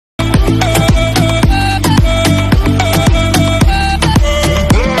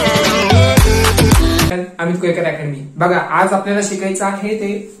बघा आज आपल्याला शिकायचं आहे ते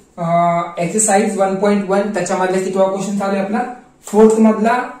एक्सरसाइज 1.1 त्याच्यामधला कितवा क्वेश्चन चालू आहे आपला फोर्थ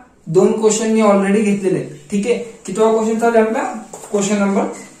मधला 2 क्वेश्चन मी ऑलरेडी घेतलेले आहेत. ठीक आहे, कितवा क्वेश्चन चालू आहे आपला क्वेश्चन नंबर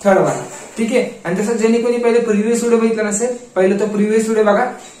 3 वाला. ठीक आहे, आणि तसं ज्यांनी कोणी पहिले प्रिव्हियस व्हिडिओ बघितला नसेल पहिले तो प्रिव्हियस व्हिडिओ बघा,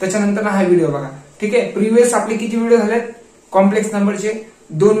 त्याच्यानंतर हा व्हिडिओ बघा. ठीक आहे, प्रिव्हियस आपले किती व्हिडिओ झालेत कॉम्प्लेक्स नंबरचे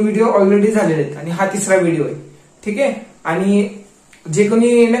 2 व्हिडिओ ऑलरेडी झालेले आहेत आणि हा तिसरा व्हिडिओ आहे. ठीक आहे, आणि जे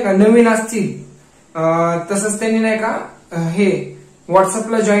कोणी नाही का नवीन असतील तसंच त्यांनी नाही का हे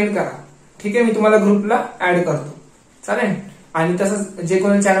व्हॉट्सअपला जॉईन करा. ठीक आहे, मी तुम्हाला ग्रुपला ऍड करतो चालेल. आणि तसंच जे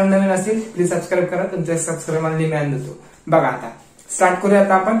कोणी चॅनल नवीन असतील प्लीज सबस्क्राईब करा, तुमच्या सबस्क्राईब मला लिमिट देतो. बघा आता स्टार्ट करूया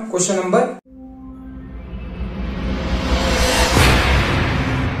आता आपण क्वेश्चन नंबर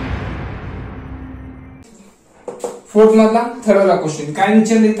 4 मधला ठरवला क्वेश्चन. काय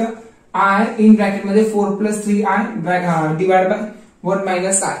विचारलं इथं आय इन ब्रॅकेट मध्ये 4 + 3i divide by 1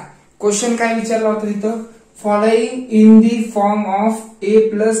 - i. Question काय विचारला होता तिथं following in the form of a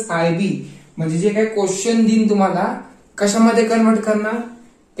 + ib. म्हणजे जे काय क्वेश्चन देईन तुम्हाला कशामध्ये कन्वर्ट करणार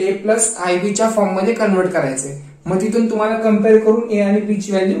a + ib च्या फॉर्म मध्ये कन्वर्ट करायचंय. मग तिथून तुम्हाला कम्पेअर करून a आणि b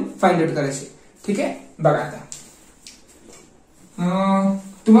ची व्हॅल्यू फाइंड आउट करायची. ठीक आहे, बघा आता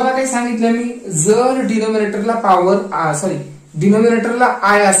तुम्हाला काय सांगितलं मी जर डिनोमिनेटरला डिनोमिनेटरला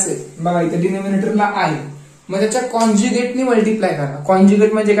i असेल बघा इथे डिनोमिनेटरला i मग त्याच्या कॉन्जुगेटनी मल्टिप्लाय करा.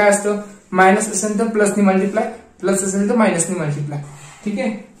 कॉन्जुगेट म्हणजे काय असतं मायनस असेल तर प्लसनी मल्टिप्लाय, प्लस असेल तर मायनसनी मल्टिप्लाय. ठीक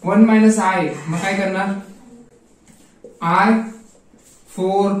आहे, 1 - i मग काय करणार i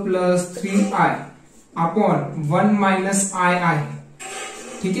 4 + 3i अपॉन 1 - i आहे.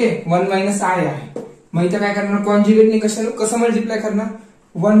 ठीक आहे, 1 - i आहे. मग इथं काय करणार कॉन्जुगेटनी कसं मल्टिप्लाय करणार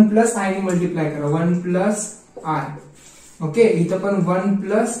 1 + i ने मल्टिप्लाय करा 1 + i. ओके, इथं पण 1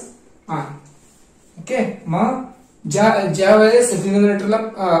 + i. ओके, मग ज्या वेळेस डिनोमिनेटरला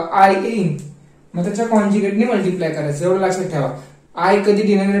i येईल मग त्याच्या कॉन्जुगेटने मल्टिप्लाय करायचं. एवढं लक्षात ठेवा, i कधी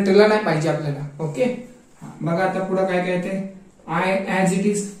डिनोमिनेटरला नाही पाहिजे आपल्याला. ओके, बघा आता पुढे काय काय ते i ऍज इट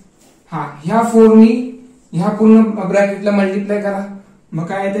इज. ह्या 4 नी ह्या पूर्ण ब्रॅकेटला मल्टिप्लाय करा. मग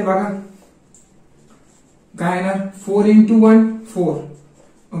काय येते बघा काय येणार 4 × 1 4.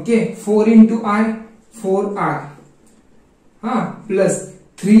 Okay, 4 × i 4i plus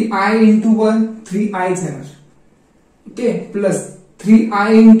 3i × 1 3i येणार. Okay, plus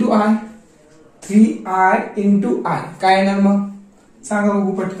 3i × i 3i × i काय येणार मग सांगा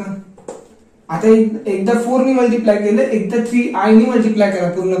बघू पटकन. आता एकदा 4 नी मल्टिप्लाय केलं एकदा 3i नी मल्टिप्लाय करा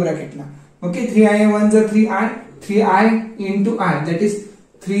पूर्ण ब्रॅकेटला. ओके, 3i = 1 जर 3i 3i × i that is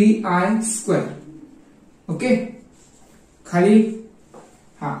 3i². Okay, खाली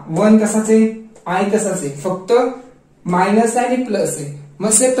 1 तसाच आहे i तसाच आहे फक्त मायनस आहे आणि प्लस आहे. मग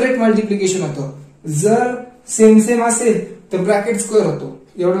सेपरेट मल्टिप्लिकेशन होतं. जर सेम असेल तर ब्रॅकेट स्क्वेअर होतो.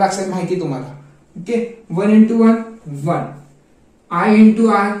 एवढं लक्षात माहिती तुम्हाला. Okay, 1 × 1 1 i ×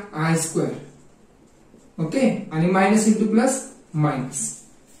 i i². Okay, आणि मायनस × प्लस मायनस.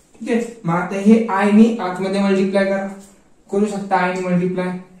 ठीक आहे, मग आता हे i नी आतमध्ये मल्टिप्लाय करू शकता. i नी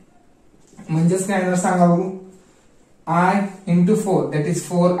मल्टिप्लाय म्हणजेच काय येणार सांगा बघू i × 4 that is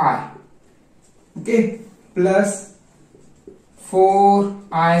 4i. Okay, plus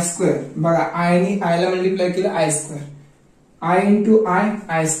 4i² बघा i नी i ला मल्टिप्लाय केलं i². i × i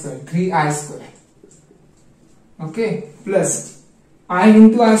i², 3i². Okay, plus i ×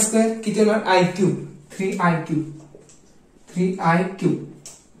 i² किती होणार i³ 3i³ 3i³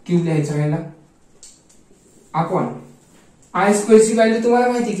 क्यूब लिहायचं याला आपण i² ची व्हॅल्यू तुम्हाला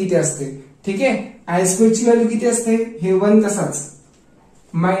माहिती किती असते. ठीक आहे, i² ची व्हॅल्यू किती असते हे 1 तसाच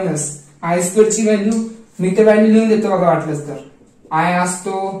मायनस i² ची व्हॅल्यू मी ते व्हॅल्यू लिहून देतो बघा वाटलंच तर i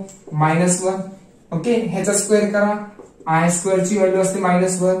असतो -1. ओके, ह्याचा स्क्वेअर करा i² ची व्हॅल्यू असते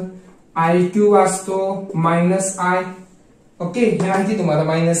 -1. i³ असतो -i. ओके, हे माहिती तुम्हाला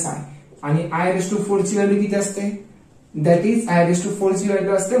 -i. आणि i⁴ ची व्हॅल्यू किती असते दॅट इज i⁴ ची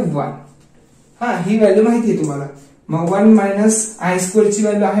व्हॅल्यू असते 1. ही व्हॅल्यू माहिती आहे तुम्हाला. मग 1 - i² ची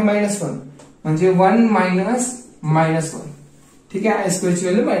व्हॅल्यू आहे -1 म्हणजे 1 - -1. ठीक आहे, i² ची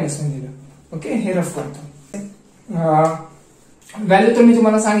व्हॅल्यू -1 दिलं. ओके, हे रफ करतो. व्हॅल्यू तर मी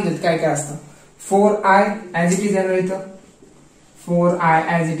तुम्हाला सांगितलं काय काय असतं. 4i ऍज इट इज येणार इथं 4i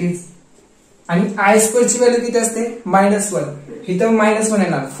ऍज इट इज. आणि i² ची व्हॅल्यू किती असते -1 इथं -1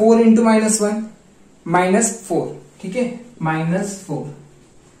 येणार 4 × -1 -4. ठीक आहे, -4.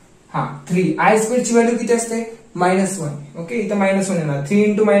 3 i² ची व्हॅल्यू किती असते -1. ओके, इथं -1 येणार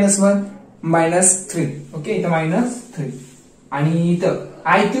 3 × -1 -3. ओके, इथं -3. आणि इथं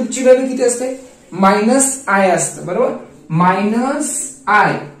i³ ची व्हॅल्यू किती असते -i असतं बरोबर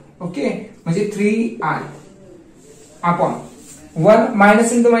 -i. ओके, म्हणजे 3i upon 1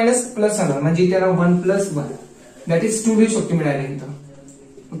 minus into minus plus होणार म्हणजे त्याला 1 + 1 दॅट इज 2 लिहू शकतो मी डायरेक्ट इथं.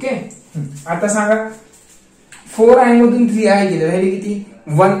 ओके, आता सांगा 4i मधून 3i गेले राहिले किती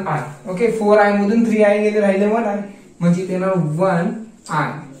 1i. ओके, 4i मधून 3i गेले राहिले 1i म्हणजे ते ना 1i.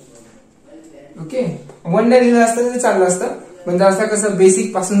 ओके, 1 ने लिहिलं असतं तरी चाललं असतं पण जसं कसं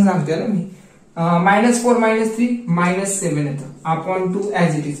बेसिक पासून सांगतोय ना मी. -4 -3 -7 येतं अपॉन 2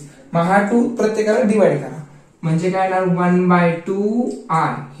 ऍज इट इज. मग हा 2 प्रत्येकाला डिवाइड करा म्हणजे काय येणार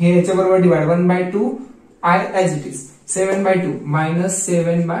 1/2i. हे याच्या बरोबर divide 1/2i as it is. 7/2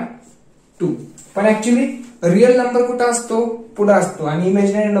 -7/2. पण ऍक्च्युली रिअल नंबर कुठं असतो पुढे असतो आणि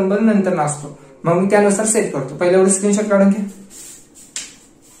इमॅजिनरी नंबर नंतर नसतो. मग मी त्यानुसार सेट करतो. पहिले एवढं स्क्रीनशॉट काढून घ्या.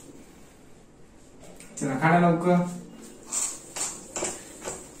 चला काढा लवकर.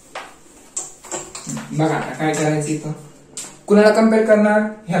 बघा आता काय करायचं इथं. कुणाला कम्पेअर करणार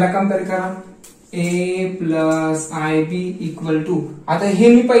ह्याला कम्पेअर करा. a plus ib equal to. आता हे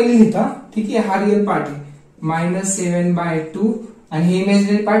मी पहिले लिहितो ठीक आहे. हा रिअल पार्ट आहे -7/2 आणि हे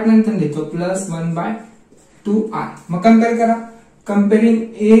इमॅजिनरी पार्ट नंतर लिहितो +1/2i. मग कम्पेअर करा. कम्पेअरिंग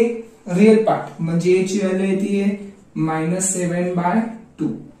ए रिअल पार्ट म्हणजे a ची व्हॅल्यू येते -7/2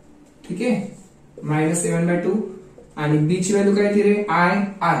 ठीक आहे. -7/2 आणि b ची व्हॅल्यू काय येते रे i.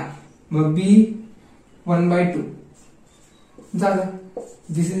 मग b 1/2 झालं.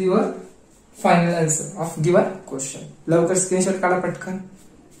 दिस is your final answer of given question. लवकर स्क्रीनशॉट काढा पटकन.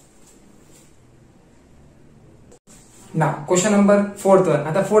 ना क्वेश्चन नंबर 4 वर.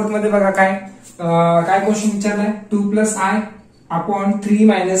 आता 4 मध्ये बघा काय question विचारलाय 2 + i upon 3 -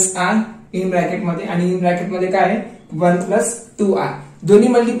 i in bracket मध्ये आणि इन ब्रॅकेट मध्ये काय आहे 1 + 2i. दोन्ही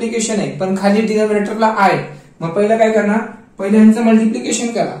मल्टिप्लिकेशन आहे पण खाली डिनॉमिनेटरला i. मग पहिलं काय करणार पहिले ह्यांचं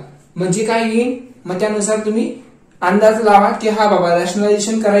मल्टिप्लिकेशन करा म्हणजे काय येईल मग त्यानुसार तुम्ही अंदाज लावा की हा बाबा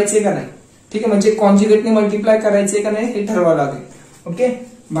रॅशनलायझेशन करायचे का नाही. ठीक आहे, म्हणजे कॉन्जुगेटने मल्टिप्लाय करायचे का नाही हे ठरवावं लागेल. ओके,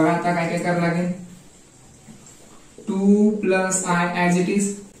 बघा आता काय काय करावं लागेल. 2 + i as it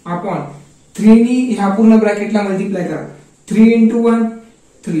is upon 3 नी ह्या पूर्ण ब्रॅकेटला मल्टिप्लाय करा. 3 × 1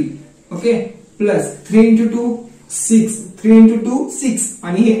 3 ओके प्लस 3 × 2 6 3 × 2 6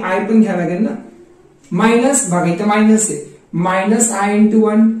 आणि हे i पण घ्यावं लागेल ना. मायनस बघा इथं मायनस आहे -i ×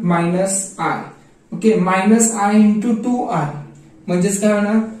 1 -i. Okay -i × 2i म्हणजेच काय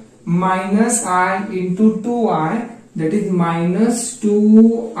होणार -i × 2i that is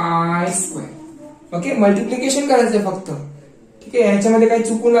 -2i². Okay, multiplication करायचंय फक्त. ठीक आहे, ह्याच्यामध्ये काही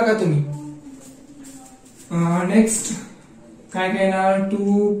चुकू नका तुम्ही. नेक्स्ट काय काय येणार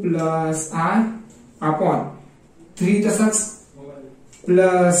 2 + i अपॉन 3 तसाच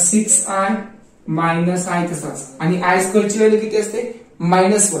 +6i -i तसाच आणि i² ची व्हॅल्यू किती असते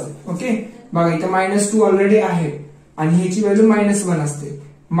 -1. ओके, बघा इथं -2 ऑलरेडी आहे आणि ह्याची व्हॅल्यू -1 असते.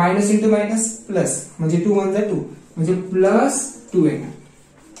 मायनस इंटू मायनस प्लस म्हणजे 2 × 1 2 म्हणजे +2 येणार.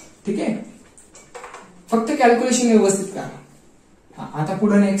 ठीक आहे, फक्त कॅल्क्युलेशन व्यवस्थित करा. आता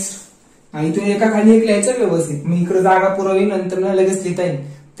पुढे नेक्स्ट इथून एका खाली एक लिहायचं व्यवस्थित. मी इकडे जागा पुरवली नंतर लगेच लिहिता येईल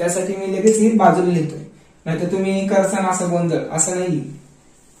त्यासाठी मी लगेच ही बाजूला लिहितोय. नाहीतर तुम्ही करसान असं गोंधळ असं नाही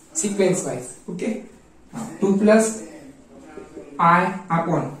sequence wise. Okay, 2 + i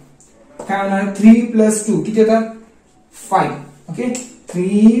upon काय होणार 3 + 2 किती होतात 5. ओके,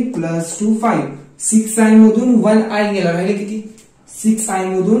 3 + 2 5. 6i मधून 1i गेला राहिले किती 6i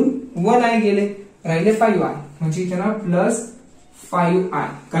मधून 1i गेले राहिले 5i म्हणजे इथे ना +5i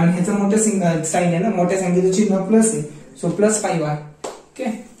कारण ह्याचं मोठं साइन आहे ना मोठ्या संख्येचं चिन्ह प्लस आहे सो +5i. ओके,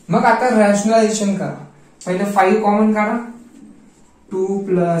 मग आता रॅशनलायझेशन करा. पहिले 5 कॉमन काढा 2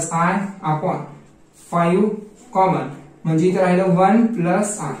 + i अपॉन 5 कॉमन म्हणजे इथे राहिलं 1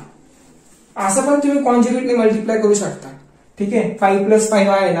 + i. असं पण तुम्ही कॉन्जुगेटने मल्टिप्लाय करू शकता. ठीक आहे, 5 + 5i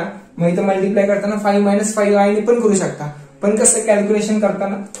आहे ना मग इथं मल्टिप्लाय करताना 5 - 5i ने पण करू शकता पण कसं कॅल्क्युलेशन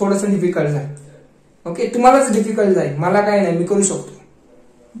करताना थोडंसं डिफिकल्ट जाईल. ओके, तुम्हालाच डिफिकल्ट जाईल मला काय नाही मी करू शकतो.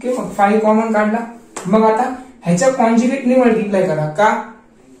 ओके, मग 5 कॉमन काढला. मग आता ह्याच्या कॉन्जुगेटने मल्टिप्लाय करा का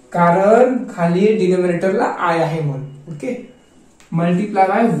कारण खाली डिनॉमिनेटरला i आहे म्हणून. Okay, multiply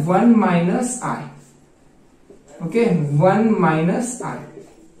by 1 - i. Okay, 1 - i.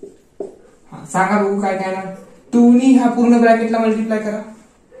 सांगा बघू काय काय ना 2 नी ह्या पूर्ण ब्रॅकेटला मल्टिप्लाय करा.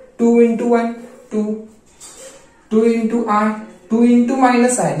 2 × 1 2 2 × i 2 ×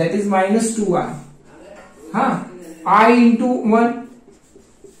 -i that is -2i. हा i × 1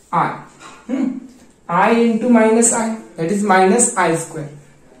 i i × -i that is -i²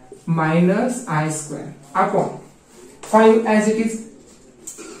 -i² upon 5 as it is.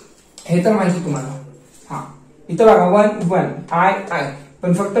 हे तर माहिती तुम्हाला. हा इथं बघा 1 1 i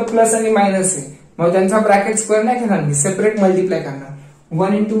पण फक्त प्लस आणि मायनस आहे मग त्यांचा ब्रॅकेट स्क्वेअर नाही करणार मी सेपरेट मल्टिप्लाय करणार.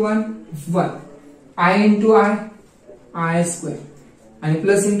 1 × 1 1 i × i i² आणि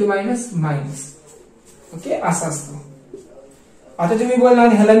प्लस × मायनस मायनस. ओके असं असतं. आता तुम्ही बोलला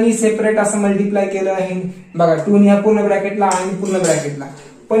ह्याला मी सेपरेट असं मल्टिप्लाय केलं आहे बघा, 2 ह्या पूर्ण ब्रॅकेटला आय पूर्ण ब्रॅकेटला,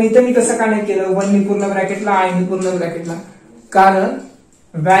 पण इथं मी तसं का नाही केलं, 1 नी पूर्ण ब्रॅकेटला आय नी पूर्ण ब्रॅकेटला, कारण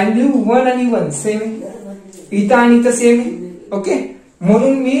व्हॅल्यू 1 आणि 1 सेम आहे, इथं आणि इथं सेम आहे. ओके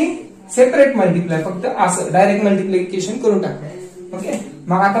म्हणून मी सेपरेट मल्टिप्लाय फक्त असं डायरेक्ट मल्टिप्लिकेशन करून टाकलं. ओके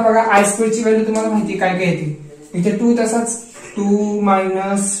मग आता बघा आय स्क्वेअर ची व्हॅल्यू तुम्हाला माहिती काय काय येते, इथे 2 तसाच 2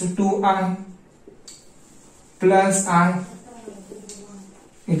 मायनस 2i प्लस आय,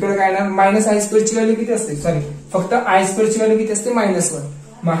 इकडे काय ना मायनस आय स्क्वेअर ची व्हॅल्यू किती असते, सॉरी फक्त आय स्क्वेअर ची व्हॅल्यू किती असते -1.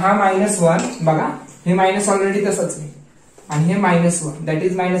 मग हा -1 बघा, हे मायनस ऑलरेडी तसंच आहे आणि हे -1 that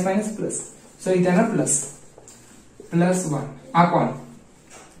is minus minus plus, so इथे ना plus 1 upon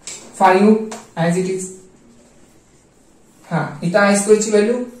 5 as it is. हा इथं आय स्क्वेअर ची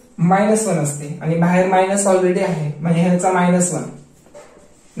व्हॅल्यू -1 असते आणि बाहेर मायनस ऑलरेडी आहे, म्हणजे ह्याचा -1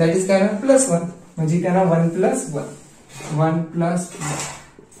 दॅट इज काय ना +1, म्हणजे त्याला 1 + 1 1 + 1.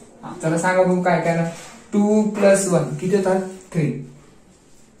 चला सांगा बघू काय काय ना, 2 + 1 किती होतात 3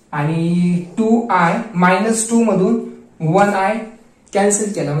 आणि 2i -2 मधून 1i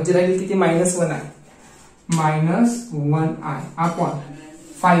कॅन्सल केला म्हणजे राहील किती -1i -1i अपॉन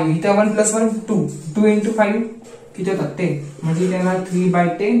 5, इथे 1 + 1 2 2 × 5 किती होतात 10, म्हणजे त्याला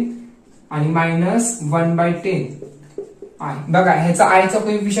 3/10 आणि -1/10 i. बघा ह्याचा i चा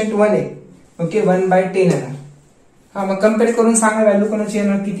कोएफिशियंट 1 आहे. ओके 1/10 येणार. हा मग कम्पेअर करून सांगा व्हॅल्यू कोणाची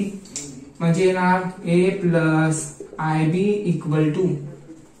येणार किती, म्हणजे येणार a + ib =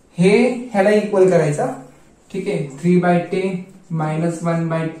 हे ह्याला इक्वल करायचा. ठीक आहे 3/10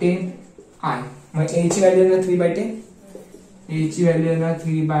 -1/10 i. मग a ची व्हॅल्यू येणार 3/10, a ची व्हॅल्यू येणार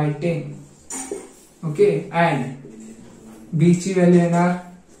 3/10. ओके अँड b ची व्हॅल्यू येणार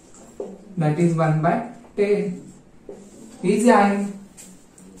दॅट इज 1/10. इझी आहे,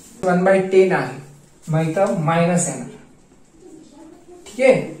 1/10 आहे, मग इथं मायनस येणार. ठीक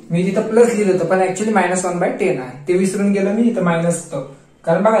आहे मी तिथं प्लस लिहिलं होतं पण ऍक्च्युली -1/10 आहे, ते विसरून गेलो मी, इथं मायनस होतं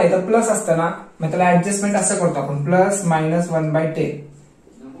कारण बघा इथं प्लस असतं ना, मग त्याला ऍडजस्टमेंट असं करतो आपण +-1/10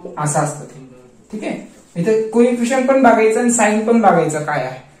 असं असतं ते. ठीक आहे इथे कोएफिशियंट पण बघायचं आणि साइन पण बघायचं काय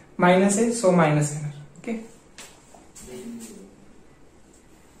आहे, मायनस आहे सो मायनस येणार. ओके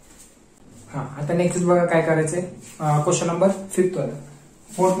हा आता नेक्स्ट बघा काय करायचंय, क्वेश्चन नंबर 5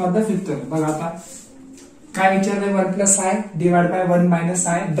 4th मधलं 5th बघा. आता काय विचारलंय 1 + i / 1 -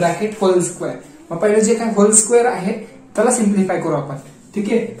 i bracket hole square. मग पहिले जे काय होल स्क्वेअर आहे त्याला सिम्प्लिफाय करू आपण.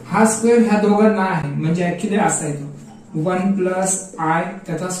 ठीक आहे हा स्क्वेअर ह्या दोघांना आहे म्हणजे ऍक्च्युली असा आहे तो 1 + i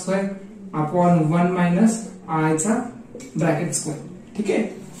त्याचा स्क्वेअर अपॉन 1 - i चा ब्रॅकेट स्क्वेअर. ठीक आहे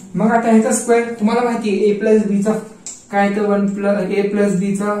मग आता ह्याचा स्क्वेअर तुम्हाला माहिती आहे a + b चा काय तर a + b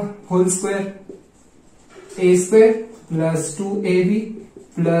चा hole square a² + 2ab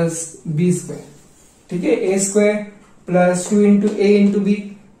 + b². ठीक आहे a² + 2 × a × b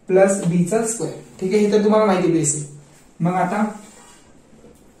 + b चा स्क्वेअर. ठीक आहे हे तर तुम्हाला माहिती बेसिक. मग आता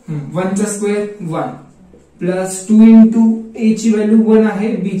 1 चा स्क्वेअर 1 + 2 × a ची व्हॅल्यू 1 आहे,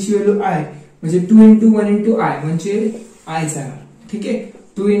 b ची व्हॅल्यू i, म्हणजे 2 × 1 × i म्हणजे i चा. ठीक आहे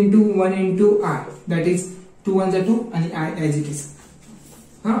 2 × 1 × i दॅट इज 2 × 1 2 आणि i ऍज इट इज.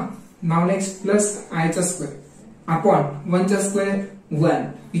 हा नाव नेक्स्ट प्लस i चा स्क्वेअर अपॉन 1 चा स्क्वेअर 1,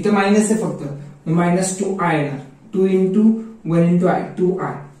 इथं मायनस आहे फक्त -2i येणार, 2 × 1 × i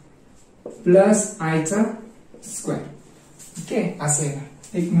 2i प्लस i चा स्क्वेअर. ओके असं येणार.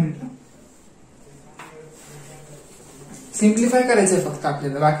 एक मिनिट सिम्प्लिफाय करायचंय फक्त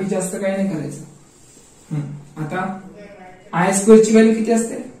आपल्याला, बाकी जास्त काही नाही करायचं. आता i² ची व्हॅल्यू किती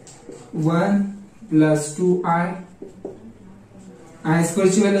असते 1 + 2i, i²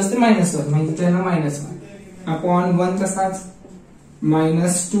 ची व्हॅल्यू असते -1 म्हणजे त्याला -1 अपॉन 1 तसाच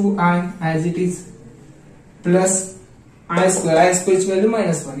 -2i as it is plus i² ची व्हॅल्यू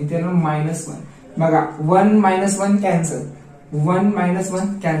 -1 इथे ना -1. बघा 1 - 1 कॅन्सल, 1 - 1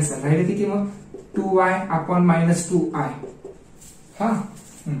 कॅन्सल राहिले किती मग 2i अपॉन -2i. हा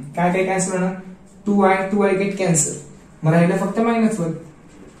काय काय कॅन्सल होणार 2i गेट कॅन्सल, मग राहिलं फक्त -1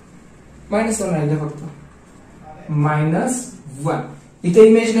 राहिलं फक्त -1. इथे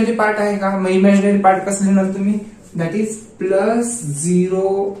इमेजिनरी पार्ट आहे का, मग इमेजिनरी पार्ट कसं लिहिणार तुम्ही दॅट इज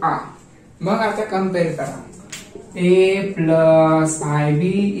 +0i. मग आता कम्पेअर करा a + ib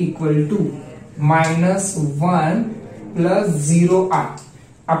 = -1 + 0i.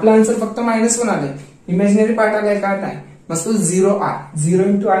 आपला आन्सर फक्त -1 आलाय, इमेजिनरी पार्ट आलाय का नाही, बस तो 0i 0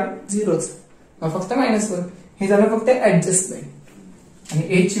 × i 0च, फक्त -1. हे झालं फक्त ऍडजस्टमेंट. आणि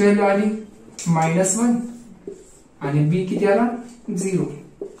a ची व्हॅल्यू आली -1 आणि b किती आला 0.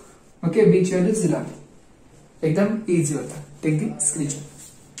 ओके b ची व्हॅल्यू 0 आली. एकदम इझी होता. Take the screenshot.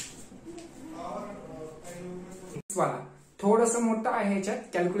 वाला थोडस मोठं आहे, ह्याच्यात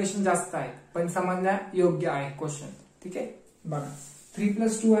कॅल्क्युलेशन जास्त आहे पण समजण्या योग्य आहे क्वेश्चन. ठीक आहे बघा 3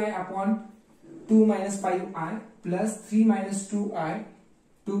 + 2i upon 2 - 5i plus 3 - 2i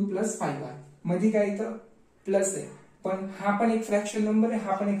 2 + 5i मध्ये काय इथं प्लस आहे, पण हा पण एक फ्रॅक्शन नंबर आहे,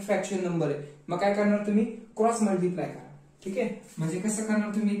 हा पण एक फ्रॅक्शन नंबर आहे. मग काय करणार तुम्ही क्रॉस मल्टिप्लाय करा. ठीक आहे म्हणजे कसं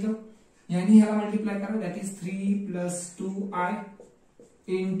करणार तुम्ही इथं यानी ह्याला मल्टिप्लाय करा, that is 3 + 2i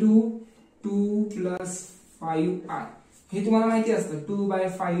into 2 + 5i. हे तुम्हाला माहिती असतं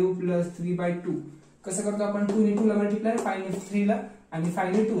 2/5 + 3/2. कसं करतो आपण 2 ने 2 ला मल्टिप्लाय, 5 ने 3 ला आणि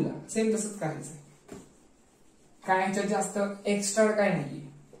 5 ने 2 ला. सेम तसंच करायचं. काय ह्याच्यात जास्त एक्स्ट्रा काय नाहीये.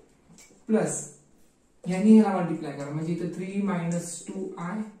 प्लस यानी ह्याला मल्टिप्लाय करा म्हणजे इथं 3 -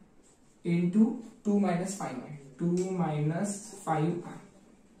 2i into 2 - 5i 2 - 5i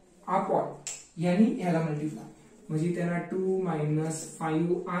upon यानी ह्याला मल्टिप्लाय म्हणजे इथे येणार 2 -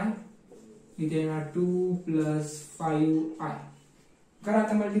 5i इथे येणार 2 + 5i. करा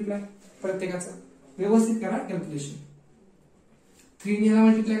आता मल्टिप्लाय प्रत्येकाचं व्यवस्थित करा कॅल्क्युलेशन. 3 ने ह्याला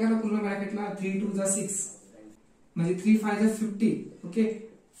मल्टिप्लाय करा पूर्ण ब्रॅकेटला 3 × 2 = 6 म्हणजे 3 × 5 = 50. Okay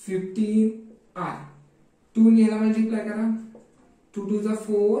 15i. 2 ने ह्याला मल्टिप्लाय करा 2 × 2 =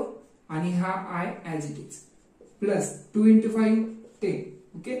 4 आणि हा i as it is plus 2 × 5 10.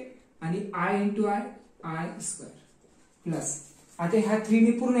 Okay आणि i × i² प्लस आता ह्या 3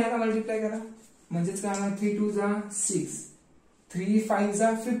 ने पूर्ण ह्याला मल्टिप्लाय करा म्हणजेच काय होणार 3 × 2 = 6 3 × 5 =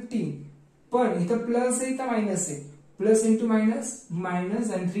 15. पण इथं प्लस आहे इथं मायनस आहे, प्लस इंटू मायनस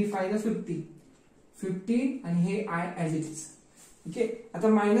मायनस आणि 3 × 5 = 50 15 आणि हे i as it is. Okay आता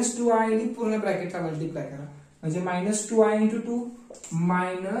 -2i ने पूर्ण ब्रॅकेटला मल्टिप्लाय करा म्हणजे -2i × 2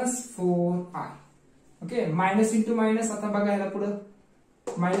 -4i. Okay minus into minus आता बघा ह्याला पुढं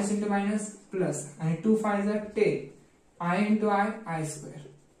मायनस इंटू मायनस प्लस आणि 2 × 5 = 10 i × i²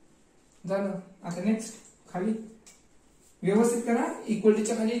 झालं. आता नेक्स्ट खाली व्यवस्थित करा,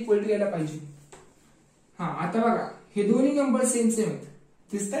 इक्वलिटीच्या खाली इक्वलिटी यायला पाहिजे. हा आता बघा हे दोन्ही नंबर सेम आहेत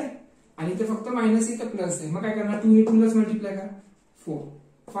दिसतंय आणि इथे फक्त मायनस इथं प्लस आहे. मग काय करणार 2 ने 2 ला मल्टिप्लाय करा 4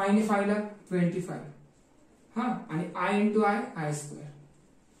 5 ने 5 ला 25 हा आणि i × i²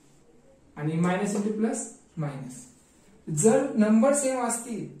 आणि मायनस इंटू प्लस मायनस. जर नंबर सेम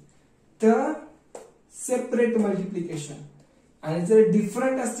असतील तर सेपरेट मल्टिप्लिकेशन आणि जर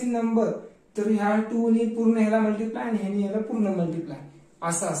डिफरंट असतील नंबर तर ह्या 2 ने पूर्ण ह्याला मल्टिप्लाय आणि ह्याने ह्याला पूर्ण मल्टिप्लाय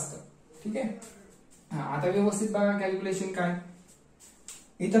असं असतं. ठीक आहे हा आता व्यवस्थित बघा कॅल्क्युलेशन काय.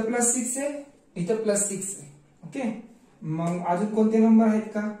 इथं +6 आहे इथं +6 आहे. ओके मग अजून कोणते नंबर आहेत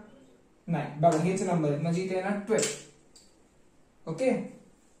का नाही बघा हेच नंबर आहेत म्हणजे इथे येणार 12. ओके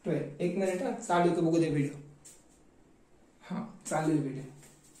 12. एक मिनिट चालू का बघू दे व्हिडिओ. हा चालेल व्हिडिओ,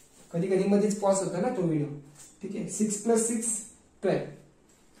 कधी कधी मध्येच पॉज होतो ना तो व्हिडिओ. ठीक आहे 6 + 6 12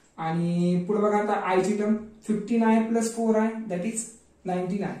 आणि पुढे बघा आता i ची term 15i + 4i that is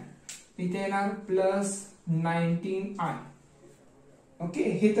 99. इथे येणार +19i. ओके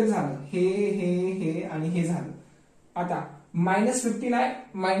हे तर झालं हे आणि हे झालं. आता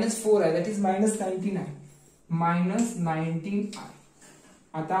 -15i - 4i that is -19i -19i.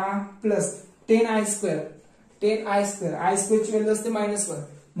 आता प्लस 10i². 10i² i² ची व्हॅल्यू असते -1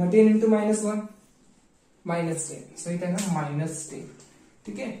 मग 10 × -1 -10 सो इथे ना -10.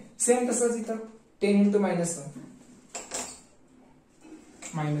 ठीक आहे सेम तसंच इथं 10 × -1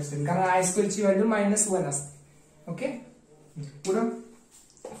 -10 कारण i² ची व्हॅल्यू -1 असते. ओके पुढं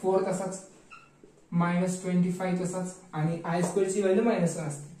 4 तसाच -25 तसाच आणि i² ची व्हॅल्यू -1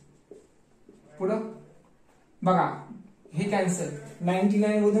 असते. पुढं बघा हे कॅन्सल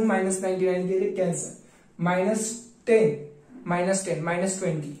 99 मधून -99 गेले कॅन्सल -10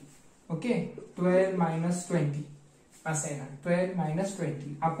 -10 ओके 12 - 20 असं आहे ना 12 -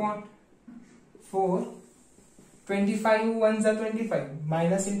 20 upon 4 25 1 = 25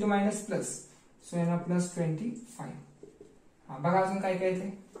 minus into minus plus so येणार +25. हा बघा अजून काय काय ते.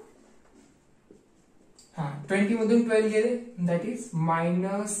 हा 20 मधून 12 गेले दॅट इज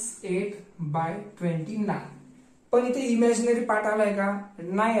 -8/29. पण इथे इमॅजिनरी पार्ट आलाय का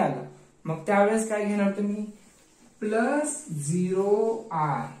नाही आला. मग त्यावेळेस काय घेणार तुम्ही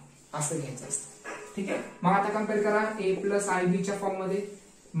 +0i असं घ्यायचं असतं. ठीक आहे मग आता कम्पेअर करा a + ib च्या फॉर्म मध्ये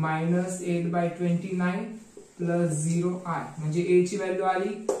 -8/29 + 0i म्हणजे a ची व्हॅल्यू आली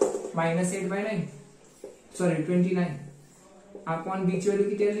 -8/9 सॉरी 29 अपॉन b ची व्हॅल्यू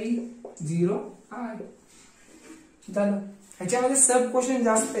किती आली 0i. झालं. ह्याच्यामध्ये सब क्वेश्चन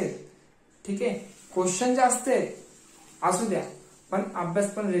जास्त आहेत. ठीक आहे क्वेश्चन जास्त आहेत असू द्या पण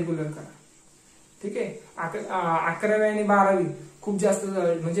अभ्यास पण रेग्युलर करा. ठीक आहे 11वी आणि 12वी खूप जास्त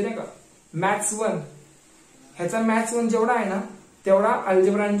म्हणजे नाही का मॅथ्स 1 ह्याचा मॅथ्स 1 जेवढा आहे ना तेवढा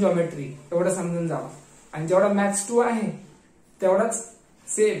अल्जेब्रा आणि जॉमेट्री एवढं समजून जावा. आणि जेवढा मॅथ्स 2 आहे तेवढाच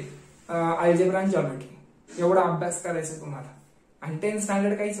सेम अल्जेब्रा आणि जॉमेट्री एवढा अभ्यास करायचा तुम्हाला. आणि 10th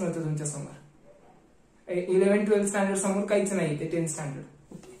स्टँडर्ड काहीच नव्हतं तुमच्या समोर, 11th 12th स्टँडर्ड समोर काहीच नाही ते 10th स्टँडर्ड.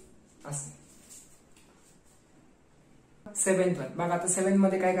 ओके असं. 7th वन बघा. आता 7th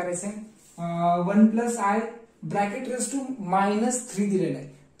मध्ये काय करायचंय, 1 plus I bracket raise to -3 दिलेलं आहे.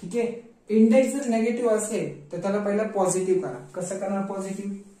 ठीक आहे. इंडेक्स जर नेगेटिव्ह असेल तर त्याला पहिला पॉझिटिव्ह करा. कसं करणार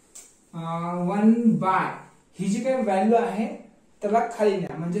पॉझिटिव्ह, 1 बाय ही जी काही व्हॅल्यू आहे त्याला खाली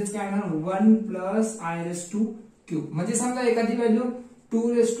न्या, म्हणजेच काय येणार 1 plus I raise two cube. म्हणजे समजा एखादी व्हॅल्यू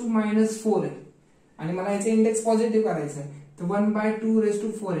 2 रेस टू -4 आहे आणि मला याचे इंडेक्स पॉझिटिव्ह करायचं आहे, तर 1 बाय 2 रेस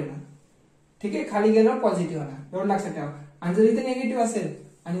टू 4 येणार. ठीक आहे. खाली गेल्यावर पॉझिटिव्ह होणार, एवढं लक्षात ठेवा. आणि जर इथे निगेटिव्ह असेल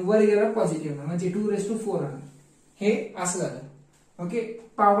आणि वर गेल्यावर पॉझिटिव्ह होणार, म्हणजे 2 रेस टू 4 होणार. हे असं झालं. ओके.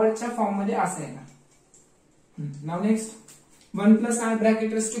 पॉवरच्या फॉर्म मध्ये असं येणार. नाव next 1 plus I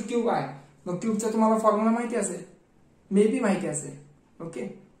bracket raise two cube I. मग क्यूबचा तुम्हाला फॉर्म्युला माहिती असेल, मे बी माहिती असेल. ओके.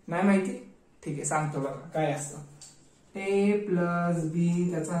 नाही माहिती, ठीक आहे सांगतो बघा काय असतं. ए प्लस बी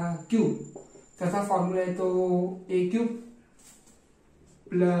त्याचा क्यूब, त्याचा फॉर्म्युला येतो ए cube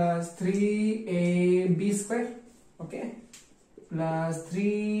plus 3ab square. Okay. Plus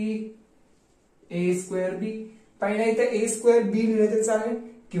 3a square बी. पहिला इथे ए स्क्वेअर बी लिहिले तरी चालेल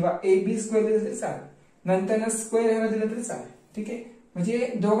किंवा ए बी स्क्वेअर लिहिले तरी चालेल, नंतर स्क्वेअर ह्याला दिलं तरी चालेल. ठीक आहे. म्हणजे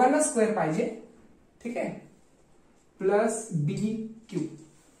दोघांना स्क्वेअर पाहिजे. ठीक आहे. प्लस बी क्यूब.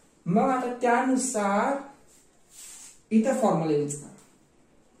 मग आता त्यानुसार इथं फॉर्म्युला यूज करा.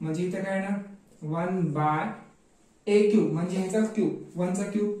 म्हणजे इथं काय ना 1 बाय ए क्यूब, म्हणजे ह्याचा क्यूब, 1 चा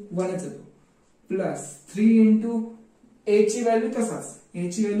क्यूब 1च येतो, प्लस 3 इंटू ए ची व्हॅल्यू तसाच, ए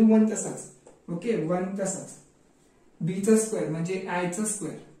ची व्हॅल्यू 1 तसाच. ओके. 1 तसाच, बी चा स्क्वेअर म्हणजे आय चा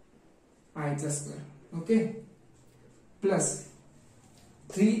स्क्वेअर, आय चा square. Okay. Plus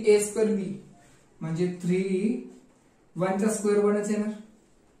 3a square बी म्हणजे 1 चा स्क्वेअर 1च येणार,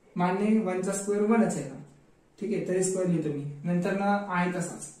 मान्य. 1 चा स्क्वेअर 1च येणार. ठीक आहे. तरी स्क्वेअर लिहितो मी. नंतर ना आय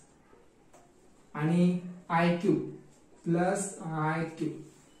तसाच आणि I cube plus I cube.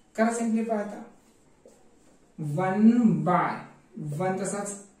 करा सिम्प्लिफाय. आता 1 बाय 1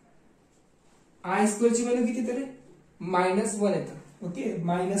 तसाच, आय स्क्वेअर ची व्हॅल्यू किती तरी -1 येतं. ओके.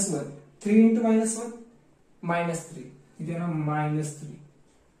 -1 3 इंटू -1 -3 इथे ना -3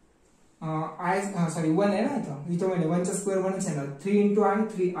 आय सॉरी 1 आहे ना इथं, इथं म्हणजे 1 चा स्क्वेअर 1च येणार. 3 into I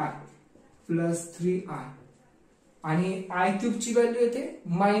 3i plus 3i आणि आय क्यूब ची व्हॅल्यू येते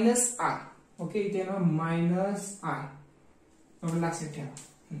 -i. ओके. इथे ना -i, एवढं लक्षात ठेवा.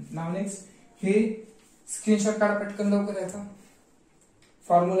 नाव नेक्स्ट हे स्क्रीनशॉट काढा पटकन लवकर. याचा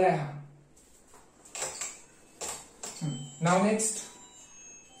फॉर्म्युला आहे हा. नाव नेक्स्ट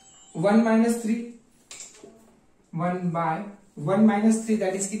 1 - 3 1 बाय 1 - 3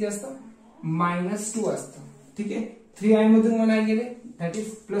 दॅट इज किती असतं -2 असतं. ठीक आहे. 3i मधून 1i गेले दॅट इज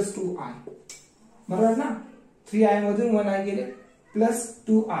प्लस 2i. बरोबर ना. 3i मधून 1i गेले प्लस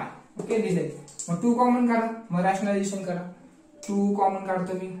 2i. ओके. लिहिले. मग 2 कॉमन काढा, मग रॅशनलायझेशन करा. 2 कॉमन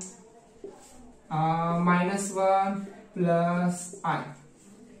काढतो मी, -1 प्लस आय.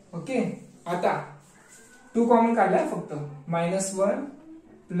 ओके. आता 2 कॉमन काढलाय फक्त, -1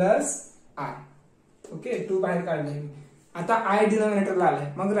 प्लस आय. ओके. 2 बाहेर काढले. आता आय डिनॉमिनेटरला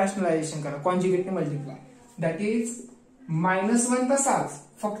आलाय, मग रॅशनलायझेशन करा, कॉन्जुगेटने मल्टिप्लाय. दॅट इज -1 तसाच,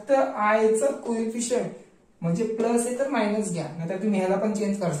 फक्त आय चं कोएफिशियंट म्हणजे प्लस आहे तर मायनस घ्या, नाहीतर तुम्ही ह्याला पण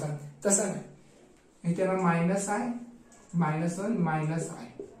चेंज करता. तसं नाही, इथे ना -i -1 -i.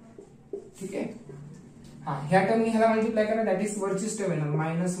 ठीक आहे. हा ह्या टर्मनी ह्याला मल्टिप्लाय करा, दॅट इज वरचीच टर्म येणार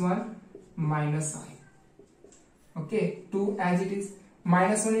 -1 -i. Okay. 2 as it is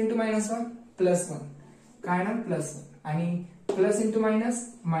 -1 into -1 +1 काय ना +1 आणि plus into minus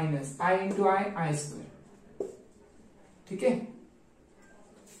minus i into i square. ठीक आहे.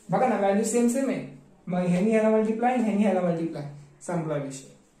 बघा ना व्हॅल्यू सेम आहे. मग ह्यानी ह्याला मल्टिप्लाय, ह्यानी ह्याला मल्टिप्लाय, संपला विषय.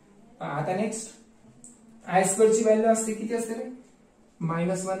 आता नेक्स्ट आय स्क्वेअर ची व्हॅल्यू असते किती असते रे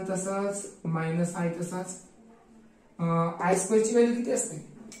 -1 तसंच -i तसंच. आय स्क्वेअर ची व्हॅल्यू किती असते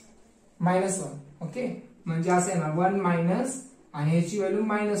 -1. ओके. म्हणजे असं आहे ना 1 मायनस आणि ह्याची व्हॅल्यू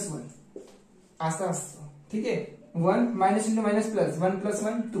 -1 असं असतं. ठीक आहे. 1 मायनस इंटू मायनस प्लस 1 +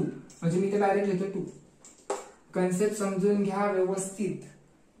 1 2 म्हणजे मी ते डायरेक्ट लिहितो 2. कन्सेप्ट समजून घ्या व्यवस्थित.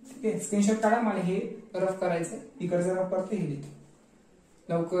 ठीक आहे. स्क्रीनशॉट काढा, मला हे रफ करायचं, इकडचं रफ करते, हे लिहितो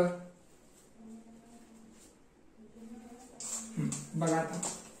लवकर. बघा आता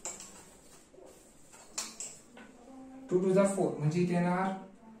 2 to the 4 म्हणजे इथे येणार,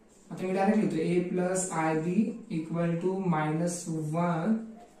 आता मी डायरेक्ट लिहितो a plus ib equal to -1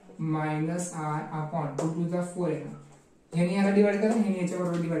 - i upon 2 to the 4 येणार. ह्याने याला डिवाइड करा, ह्याने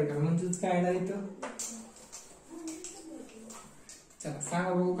याच्याबरोबर डिवाइड करा, म्हणजेच काय येणार इथं, चला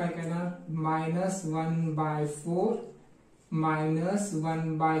सांगा बघू काय काय येणार, -1/4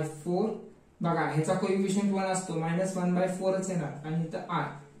 -1/4 बघा ह्याचा कोएफिशियंट 1 असतो, -1/4च येणार आणि इथं आय.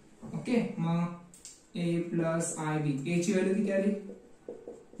 ओके, मग a plus I B, a ची व्हॅल्यू किती आली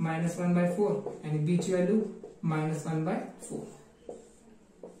 -1/4 आणि b ची व्हॅल्यू -1/4.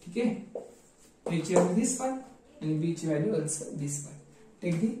 ठीक आहे, a ची व्हॅल्यू दिस वन आणि b ची value also this one.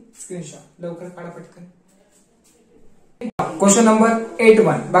 Take the screenshot, लवकर काढा पटकन. क्वेश्चन नंबर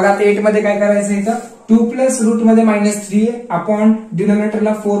 8-1 बघा, आता 8 मध्ये काय करायचं, इथं 2 प्लस रूट मध्ये -3 आहे अपॉन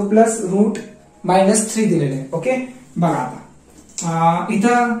डिनोमिनेटरला 4 प्लस रूट -3 दिलेले आहे. ओके, बघा आता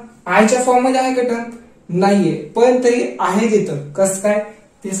इथं आयच्या फॉर्म मध्ये आहे का टर्म, नाहीये, पण तरी आहे तिथं, कसं काय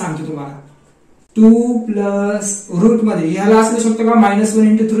ते सांगतो तुम्हाला. 2 प्लस रूट मध्ये ह्याला असं लिहू शकतो का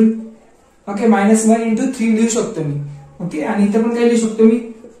 -1 × 3. ओके, -1 × 3 लिहू शकतो मी. ओके, आणि इथं पण काय लिहू शकतो मी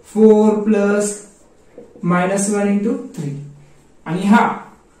 4 प्लस -1 × 3. आणि हा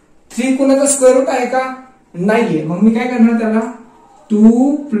 3 कोणाचा स्क्वेअर रूट आहे का, नाहीये, मग मी काय करणार त्याला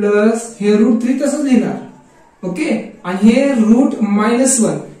 2 प्लस हे रूट 3 तसंच लिहिणार. ओके, आणि हे रूट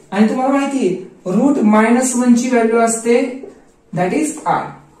 -1 आणि तुम्हाला माहिती आहे रूट -1 ची व्हॅल्यू असते दॅट इज आय.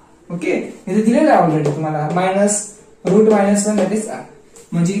 ओके, इथे दिलेलं आहे ऑलरेडी तुम्हाला रूट -1 दॅट इज आय,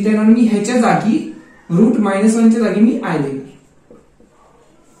 म्हणजे इथे ना मी ह्याच्या जागी रूट -1 च्या जागी मी आय लिहिणार.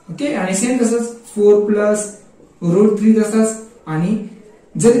 ओके, आणि सेम तसंच 4 प्लस रूट 3 तसंच, आणि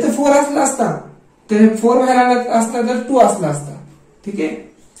जर इथं 4 असला असता तर 4 व्हायला असता तर 2 असला असता. ठीक आहे,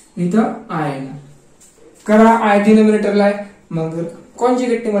 इथं आय येणार. करा आय डिनोमिनेटरला आहे, मग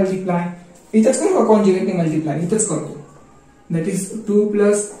कॉन्जुगेटने मल्टिप्लाय, इथंच करू का कॉन्जुगेटने मल्टिप्लाय, इथंच करतो, दॅट इज 2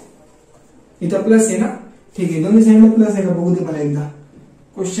 प्लस, इथं प्लस आहे ना, ठीक आहे, दोन्ही साईडला प्लस आहे का बघू दे मला एकदा,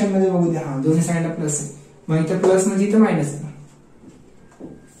 क्वेश्चन मध्ये बघू दे, हा दोन्ही साईडला प्लस आहे, मग इथं प्लस म्हणजे इथं मायनस आहे.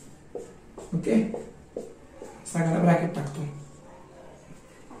 ओके, सगळ्याला ब्रॅकेट टाकतो,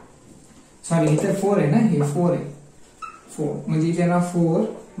 सॉरी इथे 4 आहे ना, हे 4 आहे, 4 म्हणजे इथे ना 4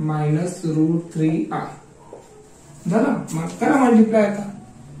 मायनस रूट 3 आय झालं. मग करा मल्टिप्लाय, आता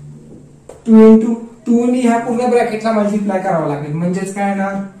 2 × 2 नी ह्या पूर्ण ब्रॅकेटला मल्टिप्लाय करावं लागेल, म्हणजेच काय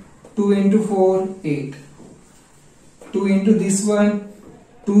येणार 2 × 4 8, 2 × दिस वन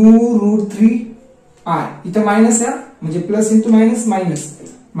 2 रूट 3 आय, इथं मायनस आहे म्हणजे plus into minus minus,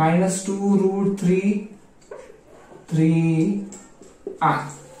 -2 route 3 I.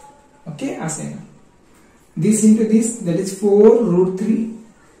 Okay, असं आहे, दिस into this that is 4 route 3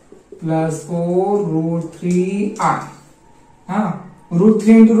 plus 4 route 3 I. हा, रूट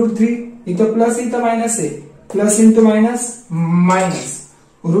 3 × रूट 3, इथं प्लस इथं मायनस आहे, plus into minus minus,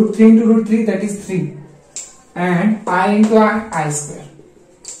 route 3 × route 3 that is 3 and I into I square.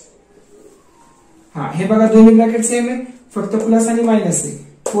 हा, हे बघा दोन्ही ब्रॅकेट सेम आहे, फक्त प्लस आणि मायनस आहे.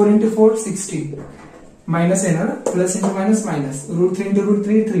 4 × 4 16 मायनस आहे ना, plus into minus minus, route 3 × route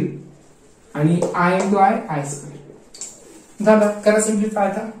 3 3 आणि आय इंटू आय स्क्वेअर झालं. करा सिम्प्लिफाय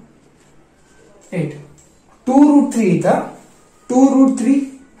आता 8, 2 रूट 3 इथं 2 route 3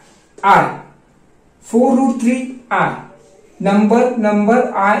 I, 4 route 3 I, number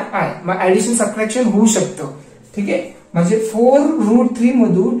I, मग ऍडिशन सबट्रॅक्शन होऊ शकतं. ठीक आहे, म्हणजे 4 रूट 3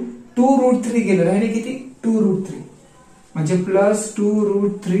 मधून 2 रूट 3 गेलं, राहिले किती 2 रूट 3, म्हणजे प्लस 2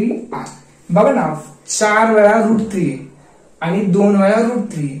 रूट 3 आय. बघा ना, 4 वेळा रूट 3 आणि 2 वेळा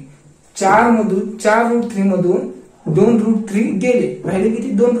रूट 3, 4 रूट 3 मधून 2 रूट 3 गेले, राहिले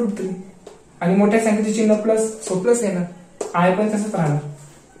किती 2 रूट 3, आणि मोठ्या संख्येचे चिन्ह प्लस, सो प्लस येणार. आय पण तसंच राहणार,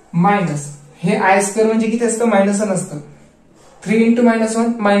 मायनस, हे आय स्क्वेअर म्हणजे किती असतं -1 असतं, 3 ×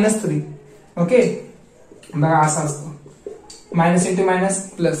 -1 -3. ओके, बघा असं असतं, मायनस इंटू मायनस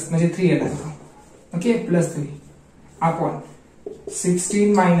प्लस म्हणजे 3 येणार. Okay, plus 3 upon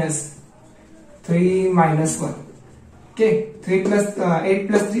 16 minus 3 minus 1. Okay, 3 plus 8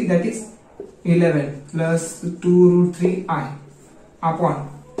 plus 3 that is 11 plus 2 route 3 I upon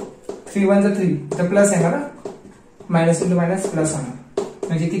 3 1 × 3 तर प्लस येणार, मायनस इंटू मायनस प्लस होणार,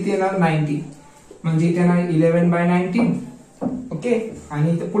 म्हणजे किती येणार 19, म्हणजे इथे येणार 11/19. ओके,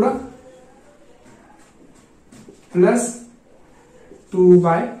 आणि इथे पुढं प्लस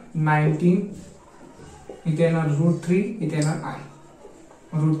 2/19, इथे येणार रूट 3, इथे येणार आय.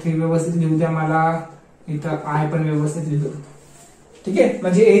 रूट 3 व्यवस्थित लिहू द्या मला, इथं आय पण व्यवस्थित लिहू. ठीक आहे,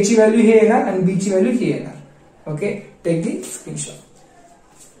 म्हणजे ए ची व्हॅल्यू हे येणार आणि बी ची व्हॅल्यू ही येणार. Okay, take the screenshot.